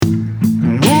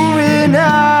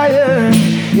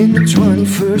in the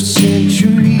 21st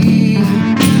century.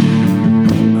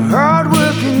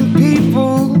 Hard-working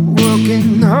people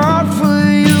working hard for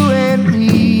you and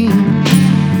me.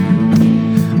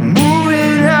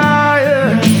 Moving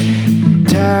higher,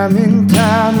 time and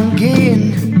time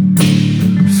again.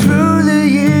 Through the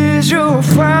years you'll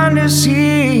find us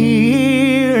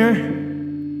here.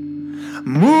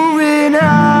 Moving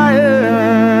higher.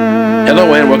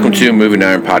 Hello and welcome to Moving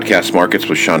Iron Podcast Markets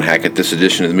with Shawn Hackett. This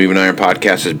edition of the Moving Iron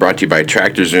Podcast is brought to you by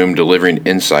Tractor Zoom, delivering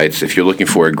insights. If you're looking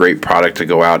for a great product to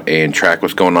go out and track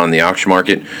what's going on in the auction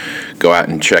market, go out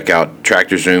and check out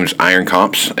Tractor Zoom's Iron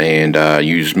Comps and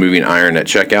use Moving Iron at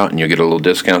checkout, and you'll get a little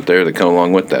discount there that come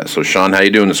along with that. So, Shawn, how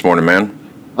you doing this morning, man?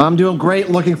 I'm doing great.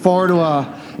 Looking forward to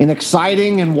an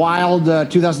exciting and wild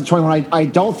 2021. I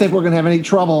don't think we're going to have any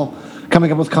trouble coming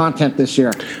up with content this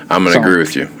year. I'm going to agree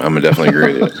with you. I'm going to definitely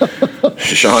agree with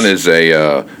you. Shawn is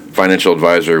a financial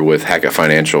advisor with Hackett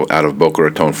Financial out of Boca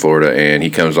Raton, Florida, and he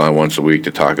comes on once a week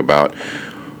to talk about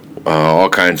all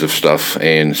kinds of stuff.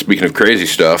 And speaking of crazy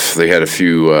stuff, they had a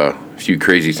few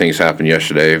crazy things happen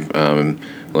yesterday.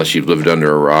 Unless you've lived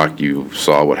under a rock, you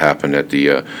saw what happened at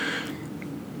the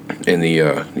in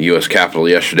the U.S. Capitol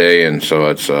yesterday, and so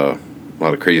it's a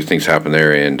lot of crazy things happen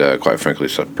there, and quite frankly,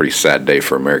 it's a pretty sad day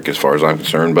for America as far as I'm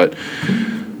concerned. But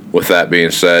with that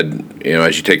being said, you know,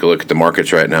 as you take a look at the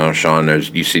markets right now, Shawn,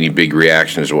 you see any big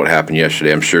reactions to what happened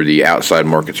yesterday? I'm sure the outside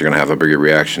markets are going to have a bigger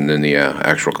reaction than the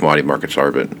actual commodity markets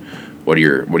are. But what are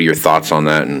your thoughts on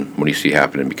that, and what do you see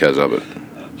happening because of it?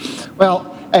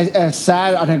 Well, as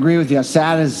sad, I agree with you. As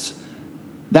sad as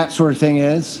that sort of thing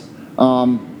is,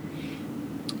 from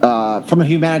a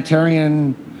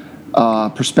humanitarian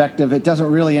perspective, it doesn't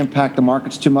really impact the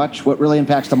markets too much. What really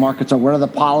impacts the markets are what are the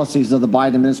policies of the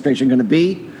Biden administration going to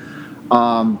be?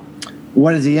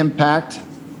 What is the impact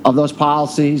of those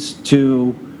policies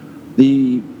to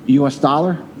the U.S.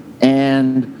 dollar?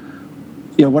 And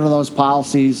what are those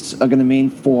policies are going to mean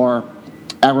for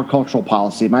agricultural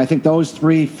policy? I think those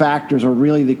three factors are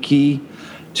really the key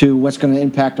to what's going to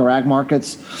impact our ag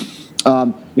markets.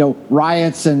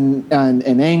 Riots and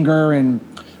anger, and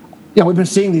we've been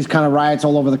seeing these kind of riots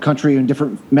all over the country in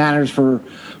different manners for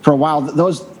a while.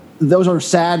 Those are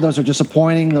sad. Those are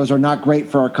disappointing. Those are not great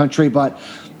for our country. But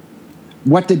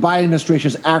what the Biden administration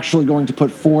is actually going to put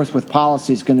forth with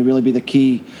policy is going to really be the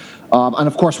key. And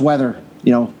of course, weather.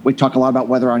 We talk a lot about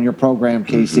weather on your program,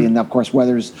 Casey, and of course,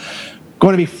 weather's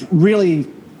going to be really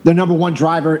the number one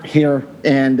driver here.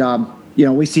 And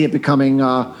we see it becoming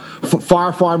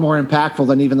far, far more impactful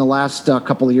than even the last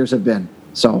couple of years have been.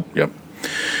 So. Yep.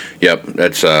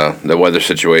 That's the weather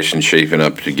situation shaping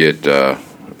up to getting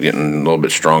a little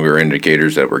bit stronger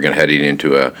indicators that we're going to heading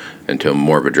into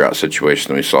more of a drought situation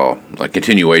than we saw, a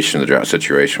continuation of the drought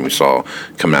situation we saw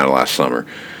coming out of last summer.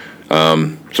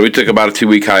 So we took about a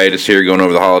 2-week hiatus here going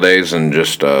over the holidays and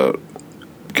just kind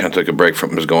of took a break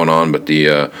from what was going on, but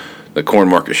the corn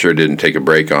market sure didn't take a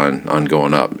break on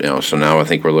going up. So now I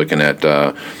think we're looking at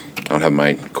I don't have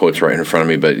my quotes right in front of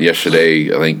me, but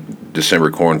yesterday I think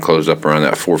December corn closed up around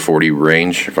that 440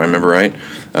 range, if I remember right.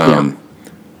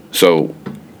 So,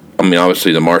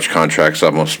 obviously the March contract's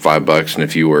almost $5, and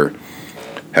if you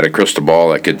had a crystal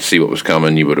ball that could see what was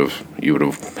coming, you would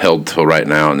have held till right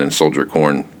now and then sold your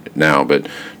corn now. But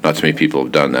not too many people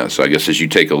have done that. So I guess as you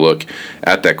take a look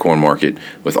at that corn market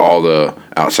with all the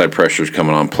outside pressures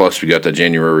coming on, plus we got the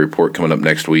January report coming up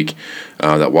next week,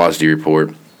 that WASDE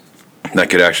report, that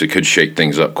could shake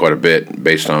things up quite a bit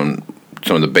based on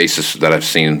some of the basis that I've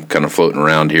seen kind of floating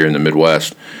around here in the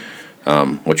Midwest.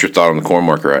 What's your thought on the corn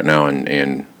market right now?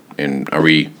 And are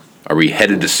we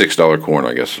headed to $6 corn?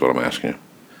 I guess is what I'm asking you.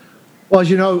 Well, as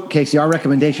you know, Casey, our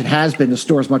recommendation has been to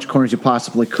store as much corn as you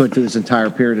possibly could through this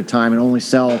entire period of time and only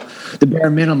sell the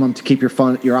bare minimum to keep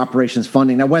your operations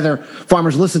funding. Now, whether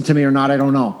farmers listen to me or not, I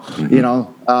don't know.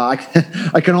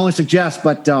 Mm-hmm. I can only suggest,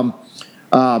 but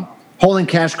holding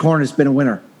cash corn has been a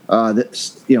winner.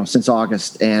 Since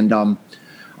August. And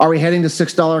are we heading to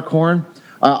 $6 corn?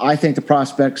 I think the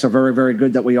prospects are very, very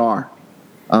good that we are.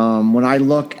 When I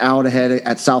look out ahead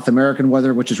at South American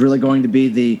weather, which is really going to be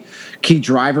the key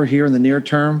driver here in the near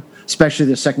term, especially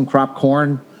the second crop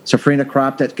corn, safrinha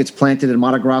crop that gets planted in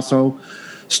Mato Grosso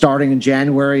starting in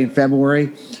January and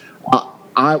February,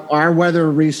 our weather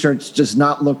research does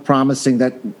not look promising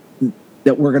that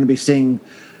we're going to be seeing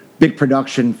big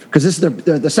production, because this is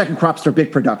the second crop's their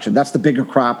big production. That's the bigger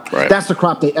crop. Right. That's the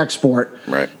crop they export.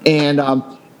 Right. And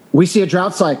we see a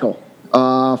drought cycle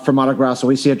for Mato Grosso.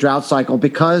 We see a drought cycle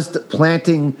because the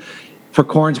planting for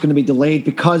corn is going to be delayed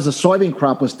because the soybean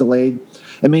crop was delayed.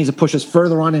 It means it pushes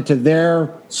further on into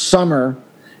their summer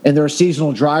and they're a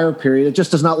seasonal drier period, it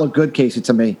just does not look good, Casey,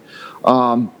 to me.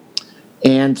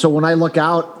 And so when I look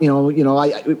out,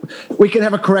 we can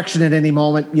have a correction at any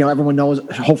moment. Everyone knows,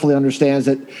 hopefully understands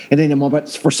that at any moment,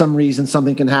 for some reason,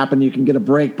 something can happen. You can get a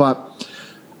break, but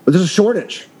there's a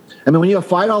shortage. I mean, when you have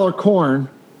 $5 corn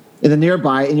in the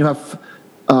nearby and you have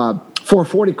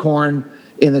 $4.40 corn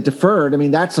in the deferred, I mean,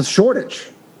 that's a shortage.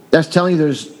 That's telling you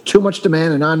there's too much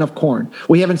demand and not enough corn.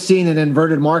 We haven't seen an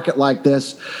inverted market like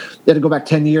this. You had to go back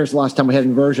 10 years the last time we had an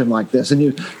inversion like this.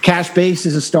 And cash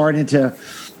basis is starting to,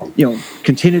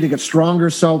 continue to get stronger.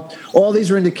 So all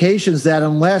these are indications that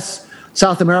unless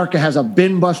South America has a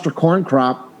bin buster corn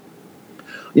crop,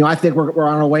 I think we're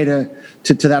on our way to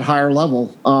that higher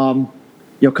level, come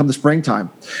the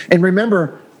springtime. And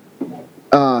remember,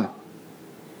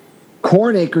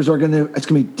 corn acres it's going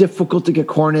to be difficult to get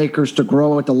corn acres to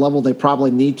grow at the level they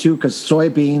probably need to, because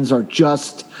soybeans are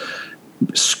just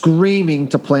screaming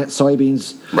to plant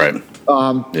soybeans. Right.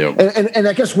 And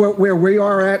I guess where we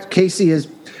are at, Casey, is,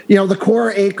 the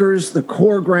core acres, the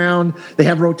core ground, they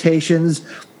have rotations.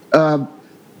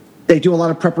 They do a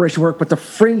lot of preparation work, but the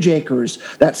fringe acres,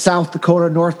 that South Dakota,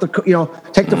 North Dakota,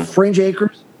 take the fringe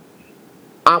acres.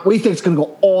 We think it's going to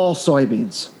go all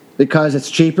soybeans because it's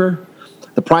cheaper.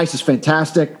 The price is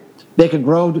fantastic. They can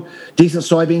grow decent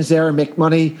soybeans there and make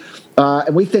money.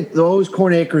 And we think those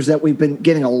corn acres that we've been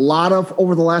getting a lot of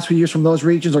over the last few years from those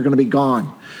regions are going to be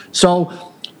gone.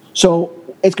 So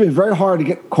it's going to be very hard to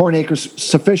get corn acres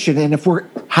sufficient. And if we're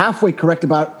halfway correct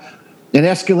about an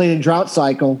escalating drought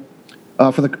cycle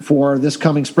for this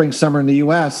coming spring, summer in the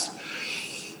U.S.,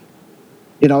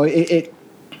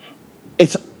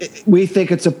 we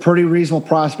think it's a pretty reasonable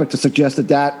prospect to suggest that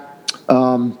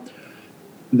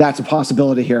that's a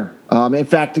possibility here. In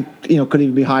fact, it could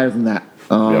even be higher than that.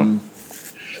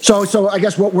 So I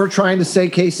guess what we're trying to say,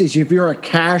 Casey, is if you're a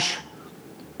cash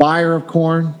buyer of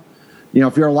corn,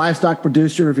 if you're a livestock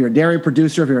producer, if you're a dairy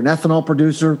producer, if you're an ethanol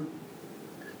producer,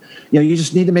 you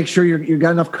just need to make sure you've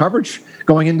got enough coverage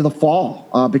going into the fall,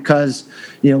 because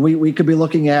we could be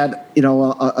looking at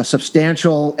a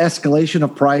substantial escalation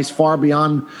of price far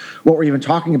beyond what we're even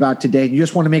talking about today. You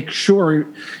just want to make sure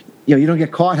you don't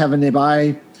get caught having to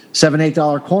buy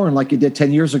 $7-8 corn like you did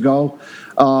 10 years ago.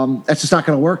 That's just not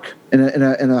going to work in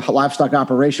a livestock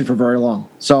operation for very long.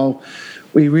 So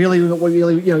we really,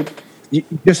 you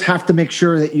just have to make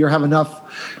sure that you have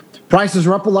enough. Prices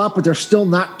are up a lot, but they're still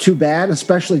not too bad,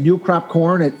 especially new crop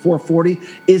corn at $4.40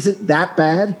 isn't that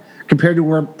bad compared to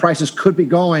where prices could be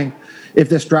going if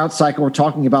this drought cycle we're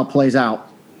talking about plays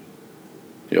out.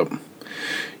 Yep.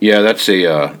 Yeah, that's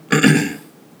a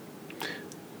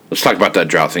let's talk about that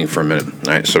drought thing for a minute.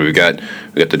 All right, so we got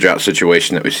the drought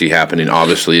situation that we see happening.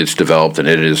 Obviously, it's developed and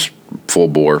it is full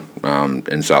bore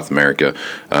in South America,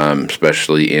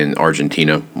 especially in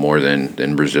Argentina more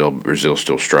than Brazil. Brazil's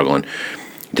still struggling.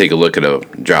 Take a look at a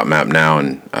drought map now,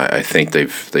 and I think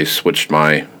they've switched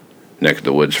my neck of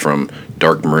the woods from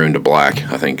dark maroon to black.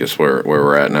 I think is where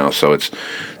we're at now. So it's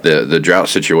the drought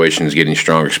situation is getting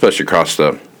stronger, especially across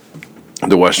the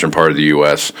western part of the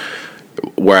U.S.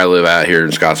 Where I live out here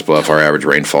in Scottsbluff, our average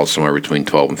rainfall is somewhere between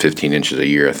 12 and 15 inches a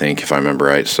year, I think, if I remember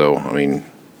right. So, I mean,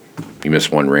 you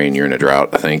miss one rain, you're in a drought,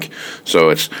 I think. So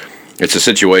it's a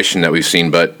situation that we've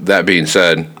seen. But that being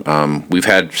said, we've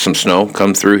had some snow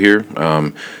come through here.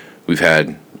 We've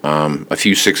had a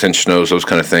few 6-inch snows, those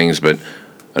kind of things. But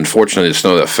unfortunately, the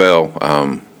snow that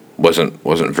fell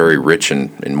wasn't very rich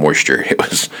in moisture.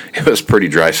 It was pretty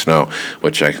dry snow,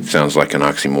 which sounds like an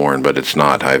oxymoron, but it's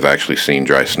not. I've actually seen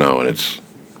dry snow, and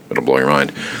it'll blow your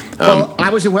mind. Well, I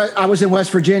was in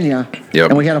West Virginia,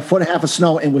 and we had 1.5 feet of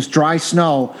snow, and it was dry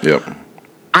snow. Yep.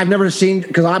 I've never seen,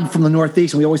 because I'm from the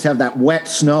Northeast, and we always have that wet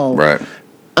snow. Right.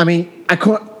 I mean, I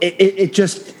couldn't.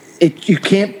 You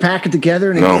can't pack it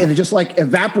together, and it just like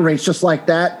evaporates just like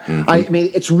that. Mm-hmm. I mean,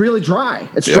 it's really dry.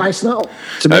 It's dry snow.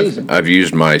 It's amazing. I've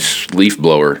used my leaf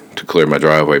blower to clear my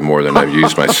driveway more than I've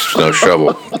used my snow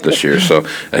shovel this year. So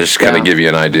I just kind of give you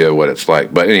an idea of what it's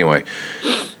like. But anyway,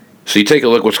 so you take a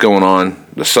look what's going on.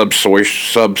 The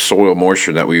subsoil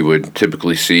moisture that we would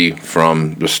typically see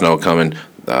from the snow coming.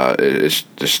 It's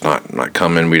just not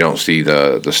coming. We don't see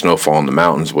the snowfall in the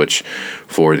mountains, which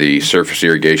for the surface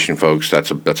irrigation folks,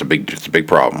 that's a big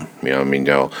problem. I mean,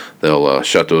 they'll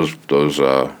shut those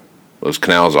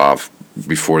canals off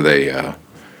before they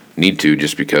need to,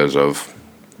 just because of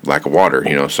lack of water.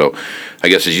 So I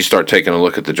guess as you start taking a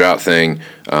look at the drought thing,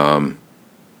 I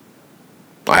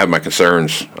have my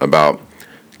concerns about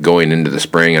going into the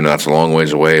spring, and that's a long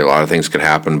ways away. A lot of things could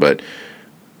happen, but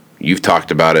you've talked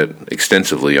about it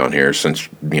extensively on here since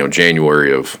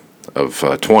January of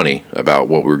 20 about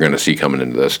what we're going to see coming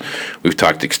into this. We've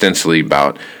talked extensively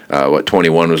about what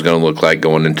 21 was going to look like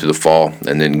going into the fall,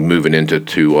 and then moving into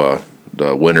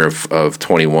the winter of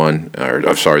 21, or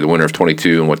I'm sorry, the winter of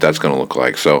 22, and what that's going to look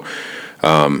like. So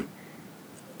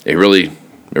it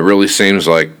really seems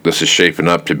like this is shaping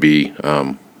up to be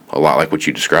a lot like what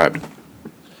you described.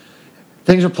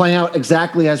 Things are playing out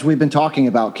exactly as we've been talking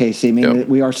about, Casey. I mean,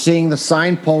 we are seeing the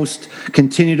signpost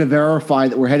continue to verify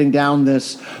that we're heading down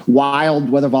this wild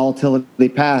weather volatility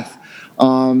path.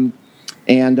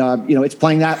 It's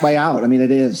playing that way out. I mean,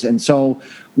 it is. And so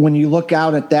when you look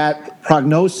out at that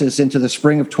prognosis into the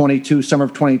spring of 22, summer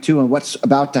of 22, and what's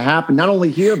about to happen, not only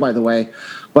here, by the way,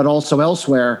 but also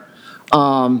elsewhere,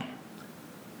 the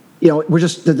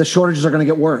shortages are going to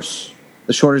get worse.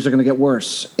 The shortages are going to get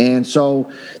worse. And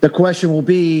so the question will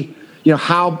be,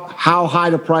 how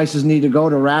high do prices need to go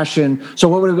to ration? So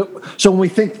when we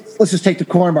think, let's just take the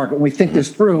corn market. When we think this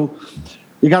through,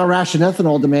 you got to ration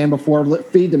ethanol demand before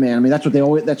feed demand. I mean,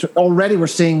 that's already we're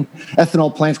seeing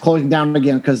ethanol plants closing down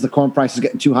again because the corn price is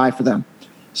getting too high for them.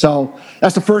 So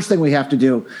that's the first thing we have to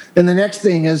do. Then the next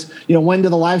thing is, when do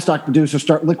the livestock producers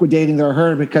start liquidating their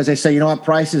herd because they say,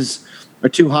 prices are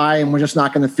too high and we're just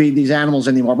not going to feed these animals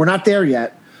anymore. We're not there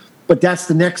yet, but that's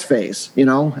the next phase,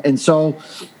 And so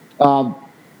the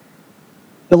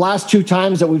last two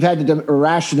times that we've had to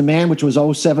ration demand, which was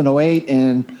 07, 08,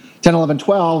 and 10, 11,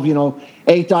 12, $8,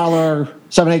 $7,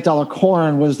 $8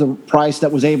 corn was the price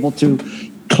that was able to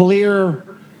clear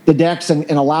the decks and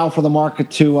allow for the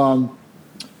market to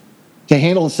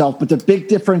handle itself. But the big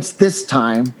difference this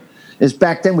time is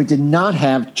back then we did not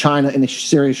have China in a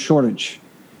serious shortage.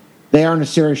 They are in a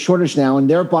serious shortage now, and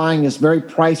their buying is very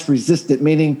price resistant,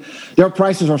 meaning their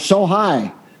prices are so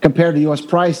high compared to U.S.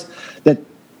 price that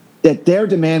their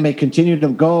demand may continue to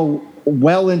go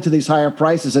well into these higher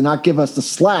prices and not give us the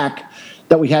slack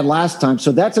that we had last time.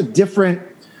 So that's a different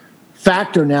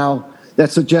factor now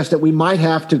that suggests that we might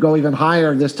have to go even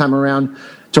higher this time around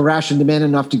to ration demand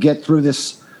enough to get through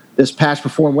this patch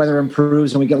before weather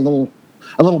improves and we get a little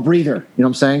breather. You know what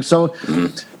I'm saying? So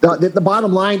the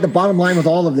bottom line with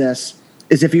all of this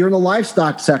is if you're in the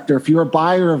livestock sector, if you're a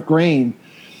buyer of grain,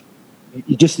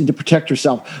 you just need to protect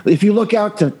yourself. If you look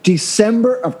out to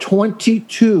December of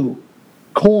 22,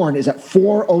 corn is at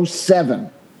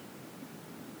 407.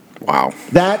 Wow.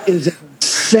 That is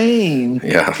insane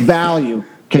value,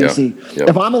 Casey. Yep.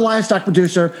 If I'm a livestock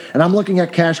producer and I'm looking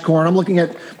at cash corn, I'm looking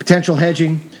at potential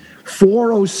hedging,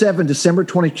 407 December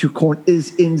 22 corn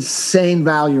is insane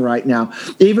value right now.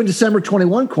 Even December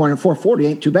 21 corn at 440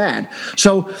 ain't too bad.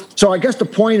 So I guess the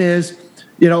point is,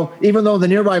 even though the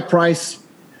nearby price,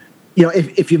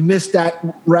 if you missed that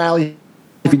rally,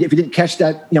 if you didn't catch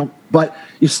that, but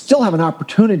you still have an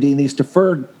opportunity in these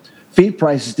deferred feed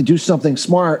prices to do something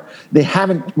smart. They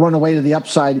haven't run away to the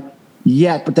upside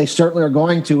yet, but they certainly are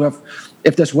going to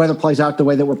if this weather plays out the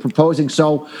way that we're proposing.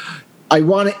 So I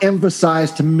want to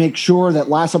emphasize to make sure that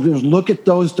livestock producers look at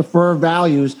those deferred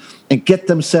values and get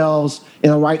themselves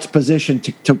in the right position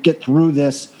to get through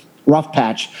this rough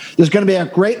patch. There's going to be a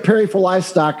great period for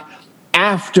livestock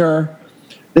after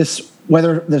this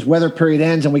weather period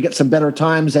ends and we get some better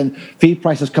times and feed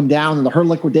prices come down and the herd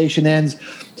liquidation ends.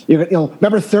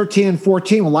 Remember 13 and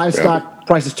 14 when livestock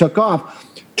prices took off,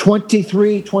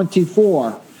 23,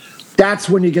 24. That's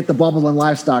when you get the bubble in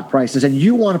livestock prices, and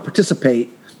you want to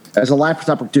participate as a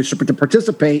livestock producer. But to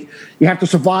participate, you have to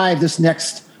survive this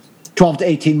next 12 to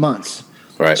 18 months.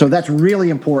 Right. So that's really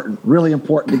important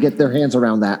to get their hands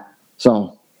around that.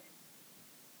 So.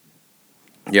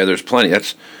 Yeah, there's plenty.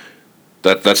 That's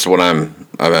what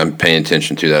I'm paying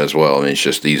attention to that as well. I mean, it's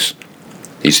just these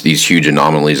huge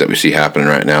anomalies that we see happening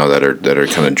right now that are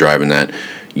kind of driving that.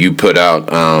 You put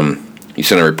out you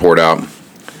sent a report out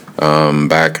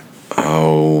back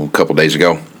a couple days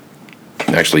ago,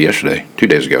 actually yesterday, 2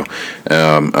 days ago,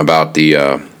 about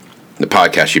the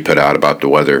podcast you put out about the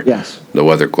weather. Yes. The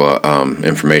weather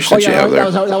information that you have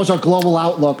there. That was our global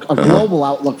outlook. Global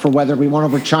outlook for weather. We went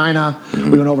over China. We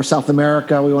went over South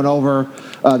America. We went over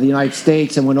the United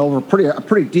States, and went over a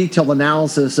pretty detailed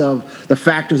analysis of the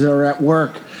factors that are at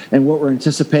work and what we're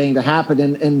anticipating to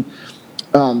happen.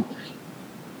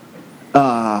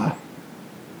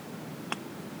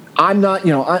 I'm not,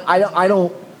 I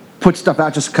don't put stuff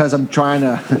out just because I'm trying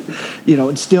to,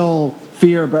 instill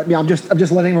fear, but I'm just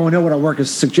letting everyone know what our work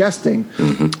is suggesting.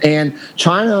 And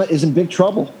China is in big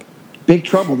trouble.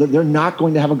 They're not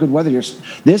going to have a good weather year.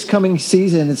 This coming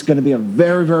season is going to be a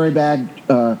very, very bad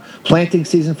planting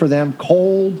season for them.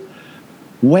 Cold,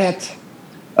 wet,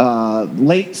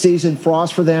 late season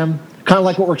frost for them. Kind of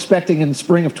like what we're expecting in the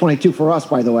spring of 22 for us,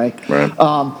 by the way. Right.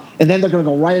 And then they're going to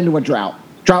go right into a drought.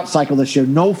 drought cycle this year.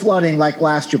 No flooding like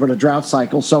last year, but a drought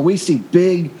cycle. So we see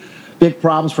big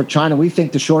problems for China. We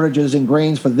think the shortages in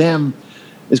grains for them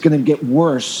is going to get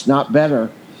worse, not better.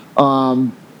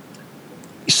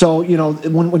 So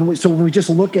when we just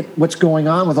look at what's going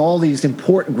on with all these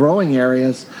important growing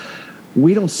areas,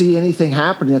 we don't see anything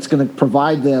happening that's going to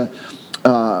provide a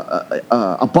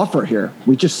buffer here.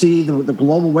 We just see the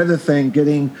global weather thing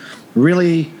getting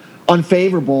really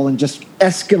unfavorable and just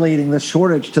escalating the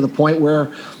shortage to the point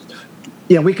where,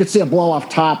 we could see a blow off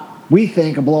top. We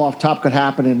think a blow off top could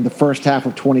happen in the first half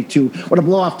of 22. What a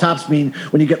blow off tops mean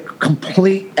when you get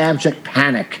complete abject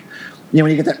panic. When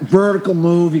you get that vertical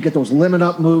move, you get those limit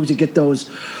up moves, you get those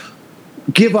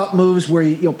give up moves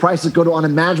where prices go to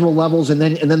unimaginable levels, and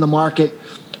then the market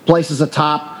places a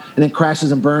top and then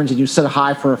crashes and burns, and you set a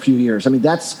high for a few years. I mean,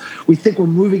 we think we're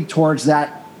moving towards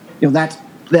that,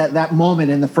 that moment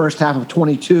in the first half of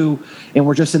 22, and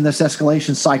we're just in this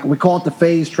escalation cycle. We call it the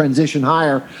phase transition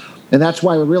higher, and that's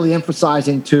why we're really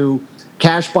emphasizing to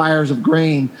cash buyers of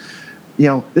grain,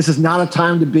 this is not a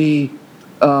time to be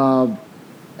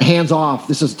hands off.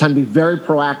 This is a time to be very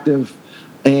proactive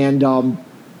and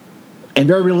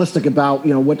very realistic about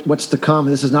what's to come.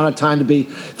 This is not a time to be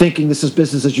thinking this is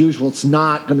business as usual. It's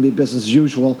not going to be business as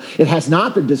usual. It has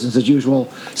not been business as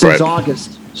usual since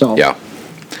August. So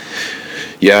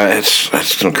yeah, it's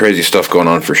some crazy stuff going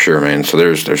on for sure, man. So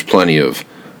there's plenty of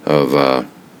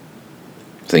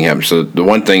thing happening. So the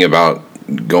one thing about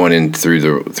going in through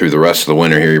the rest of the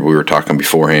winter here, we were talking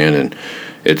beforehand, and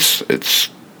it's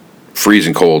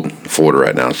freezing cold in Florida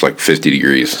right now. It's like 50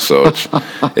 degrees, so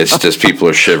it's just people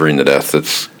are shivering to death.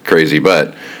 It's crazy,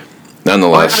 but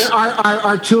nonetheless,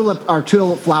 our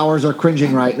tulip flowers are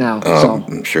cringing right now. So.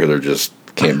 I'm sure they're just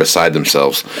beside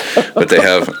themselves. But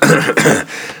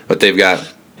they've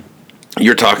got.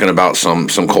 You're talking about some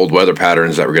cold weather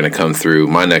patterns that were going to come through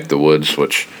my neck of the woods,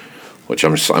 which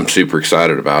I'm super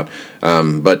excited about.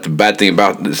 But the bad thing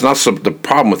about it's not the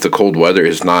problem with the cold weather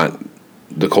is not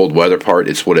the cold weather part.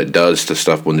 It's what it does to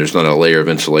stuff when there's not a layer of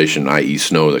insulation, i.e.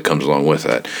 snow, that comes along with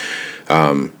that.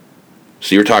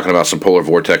 So you're talking about some polar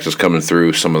vortexes coming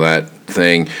through, some of that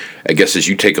thing. I guess as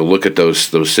you take a look at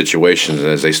those situations and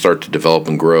as they start to develop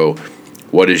and grow,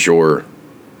 what's your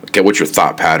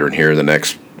thought pattern here the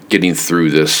next getting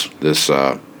through this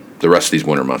the rest of these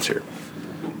winter months here?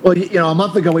 Well, a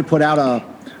month ago we put out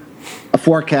a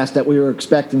forecast that we were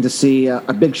expecting to see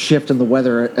a big shift in the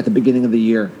weather at the beginning of the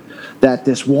year. That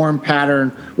this warm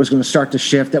pattern was going to start to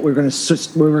shift, that we were going to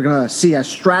see a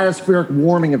stratospheric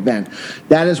warming event.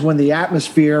 That is when the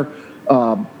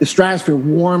stratosphere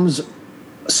warms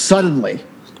suddenly,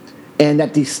 and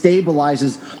that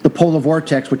destabilizes the polar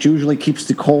vortex, which usually keeps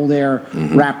the cold air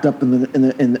wrapped up in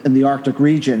the Arctic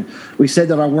region. We said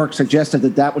that our work suggested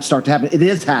that would start to happen. It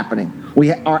is happening.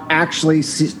 We are actually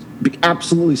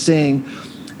absolutely seeing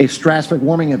a stratospheric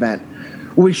warming event.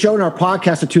 What we showed in our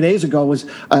podcast 2 days ago was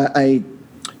a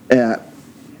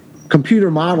computer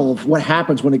model of what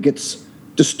happens when it gets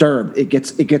disturbed. It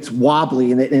gets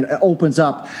wobbly and it opens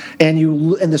up, and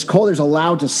this cold air is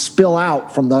allowed to spill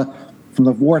out from the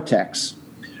vortex.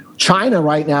 China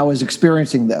right now is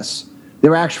experiencing this.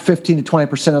 They're actually 15 to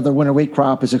 20% of their winter wheat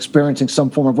crop is experiencing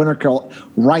some form of winter kill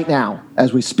right now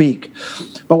as we speak.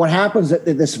 But what happens is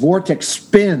that this vortex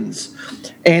spins,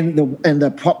 and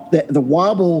the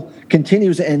wobble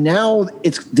continues, and now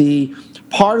it's the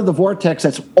part of the vortex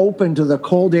that's open to the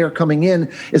cold air coming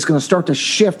in is going to start to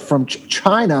shift from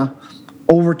China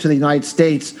over to the United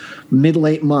States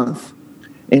mid-late month.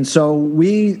 And so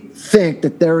we think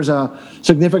that there's a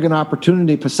significant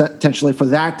opportunity potentially for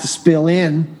that to spill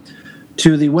in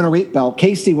to the winter wheat belt,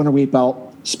 KC winter wheat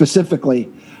belt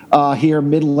specifically, here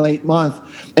mid-late month.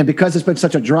 And because it's been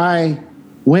such a dry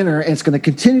winter, and it's going to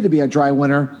continue to be a dry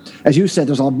winter, as you said,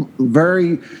 there's a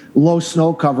very low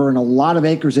snow cover and a lot of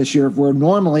acres this year where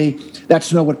normally that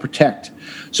snow would protect.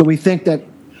 So we think that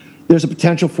there's a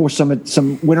potential for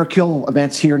some winter kill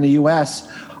events here in the U.S.,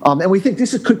 and we think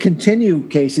this could continue,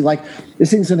 Casey. Like,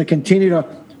 this thing's going to continue to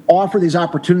offer these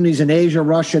opportunities in Asia,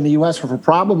 Russia, and the U.S. for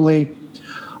probably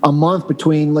a month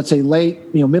between, let's say,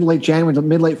 mid-late January to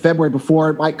mid-late February before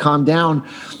it might calm down.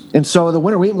 And so the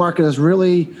winter wheat market is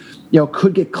really,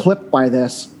 could get clipped by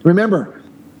this. Remember,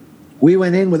 we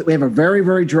have a very,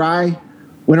 very dry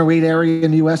winter wheat area in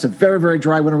the U.S., a very, very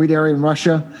dry winter wheat area in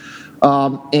Russia,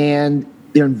 and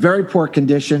they're in very poor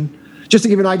condition. Just to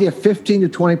give you an idea, 15 to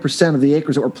 20% of the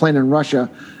acres that were planted in Russia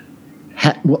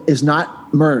is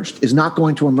not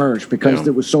going to emerge because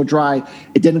it was so dry,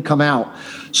 it didn't come out.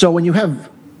 So when you have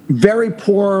very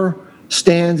poor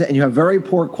stands and you have very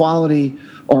poor quality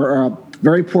or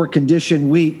very poor condition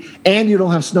wheat, and you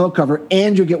don't have snow cover,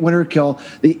 and you get winter kill,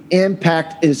 the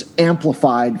impact is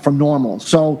amplified from normal.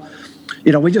 So,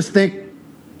 we just think,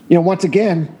 once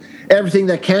again, everything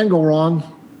that can go wrong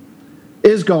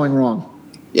is going wrong.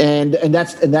 And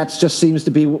that's just seems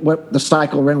to be what the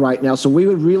cycle we're in right now. So we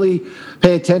would really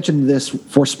pay attention to this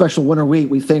for special winter wheat.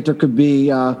 We think there could be,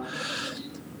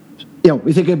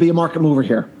 we think it'd be a market mover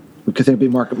here. We could think it'd be a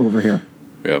market mover here.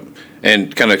 Yep.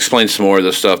 And kind of explain some more of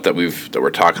the stuff that we're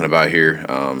talking about here.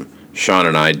 Shawn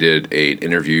and I did an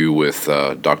interview with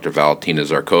Dr. Valentina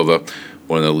Zarkova,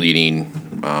 one of the leading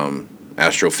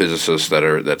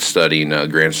astrophysicists that's studying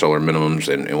grand solar minimums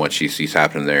and what she sees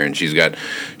happening there. And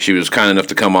she was kind enough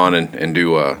to come on and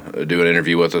do an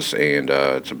interview with us, and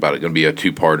it's going to be a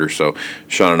two-parter. So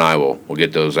Shawn and I will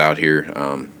get those out here.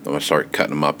 I'm going to start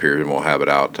cutting them up here, and we'll have it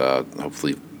out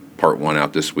hopefully part 1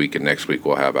 out this week, and next week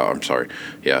we'll have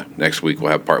next week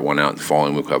we'll have part 1 out, and the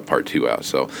following week we'll have part 2 out.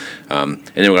 So and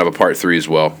then we'll have a part 3 as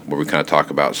well, where we kind of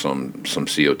talk about some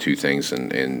CO2 things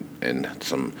and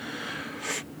some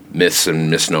myths and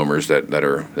misnomers that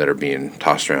are being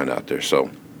tossed around out there.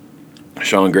 So,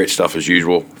 Shawn, great stuff as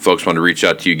usual. Folks want to reach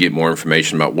out to you, get more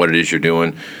information about what it is you're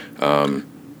doing.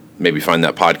 Maybe find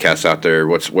that podcast out there.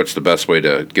 What's the best way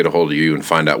to get a hold of you and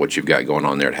find out what you've got going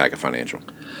on there at Hackett Financial?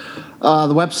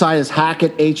 The website is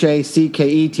Hackett,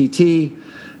 Hackett,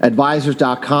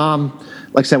 advisors.com.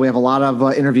 Like I said, we have a lot of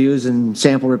interviews and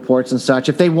sample reports and such.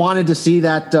 If they wanted to see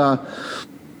that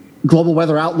global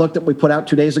weather outlook that we put out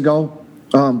 2 days ago,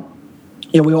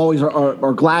 we always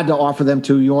are glad to offer them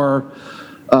to your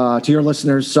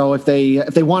listeners. So if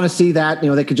they want to see that,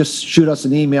 they could just shoot us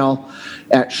an email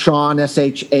at Shawn,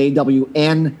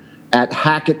 SHAWN, at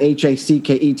Hackett,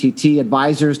 Hackett,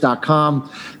 advisors.com,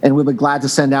 and we'll be glad to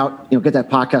send out, get that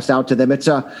podcast out to them. It's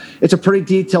a pretty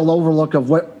detailed overlook of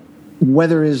what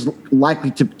weather is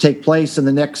likely to take place in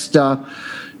the next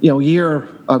year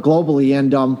globally,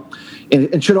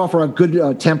 and should offer a good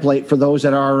template for those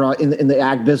that are in the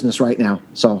ag business right now.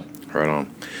 So right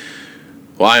on.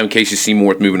 Well, I am Casey Seymour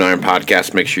with Moving Iron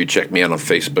Podcast. Make sure you check me out on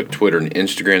Facebook, Twitter, and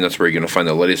Instagram. That's where you're going to find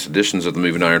the latest editions of the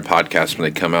Moving Iron Podcast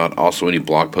when they come out. Also, any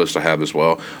blog posts I have as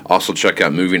well. Also, check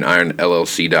out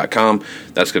movingironllc.com.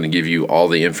 That's going to give you all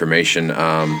the information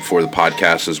for the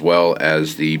podcast, as well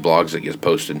as the blogs that get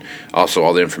posted. Also,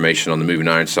 all the information on the Moving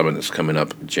Iron Summit that's coming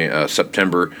up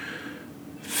September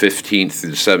 15th through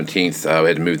the 17th. We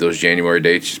had to move those January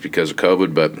dates just because of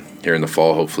COVID, but here in the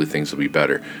fall, hopefully things will be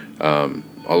better.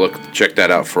 Check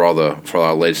that out for all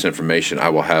our latest information. I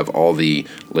will have all the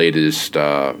latest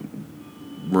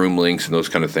room links and those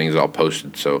kind of things all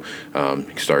posted, so you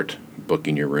can start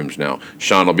booking your rooms now.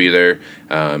 Shawn will be there,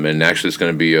 and actually it's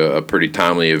going to be a pretty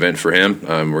timely event for him.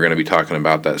 We're going to be talking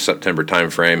about that September time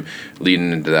frame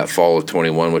leading into that fall of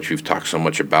 21, which we've talked so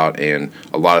much about, and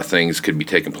a lot of things could be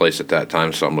taking place at that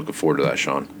time, so I'm looking forward to that,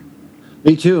 Shawn.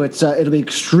 Me too. It'll be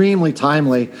extremely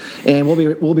timely, and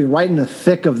we'll be right in the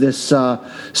thick of this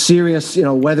serious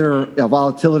weather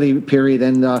volatility period,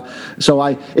 and so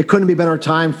it couldn't be a better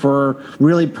time for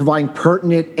really providing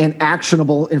pertinent and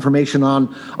actionable information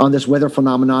on this weather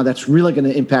phenomenon that's really going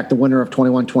to impact the winter of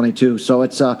 21-22. So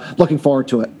it's looking forward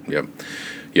to it.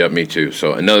 Yep, me too.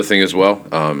 So another thing as well,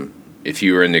 if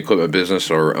you are in the equipment business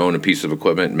or own a piece of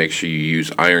equipment, make sure you use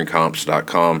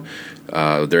ironcomps.com.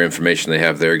 Their information they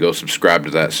have there, go subscribe to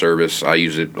that service. I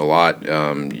use it a lot.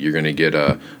 You're going to get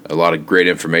a lot of great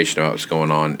information about what's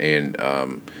going on, and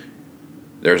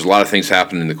there's a lot of things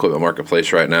happening in the equipment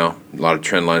marketplace right now. A lot of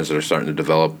trend lines that are starting to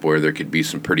develop where there could be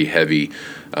some pretty heavy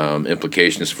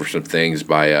implications for some things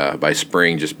by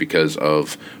spring, just because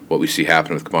of what we see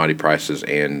happen with commodity prices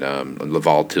and the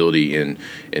volatility in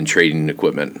trading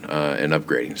equipment and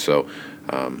upgrading. So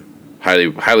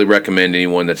highly recommend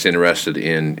anyone that's interested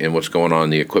in what's going on in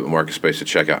the equipment market space to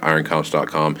check out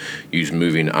ironcomps.com. Use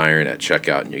Moving Iron at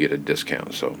checkout and you get a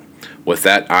discount. So with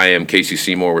that, I am Casey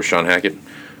Seymour with Shawn Hackett.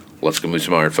 Let's go move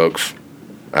some iron, folks.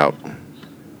 Out.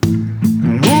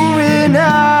 Moving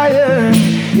iron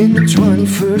in the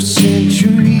 21st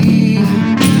century.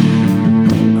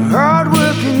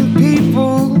 Hard-working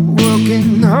people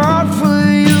working hard for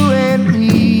you and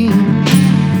me.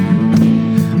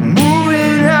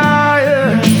 Moving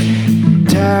iron,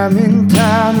 time and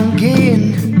time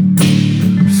again.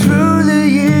 Through the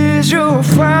years you'll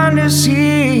find us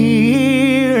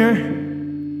here.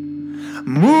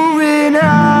 Moving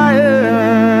iron.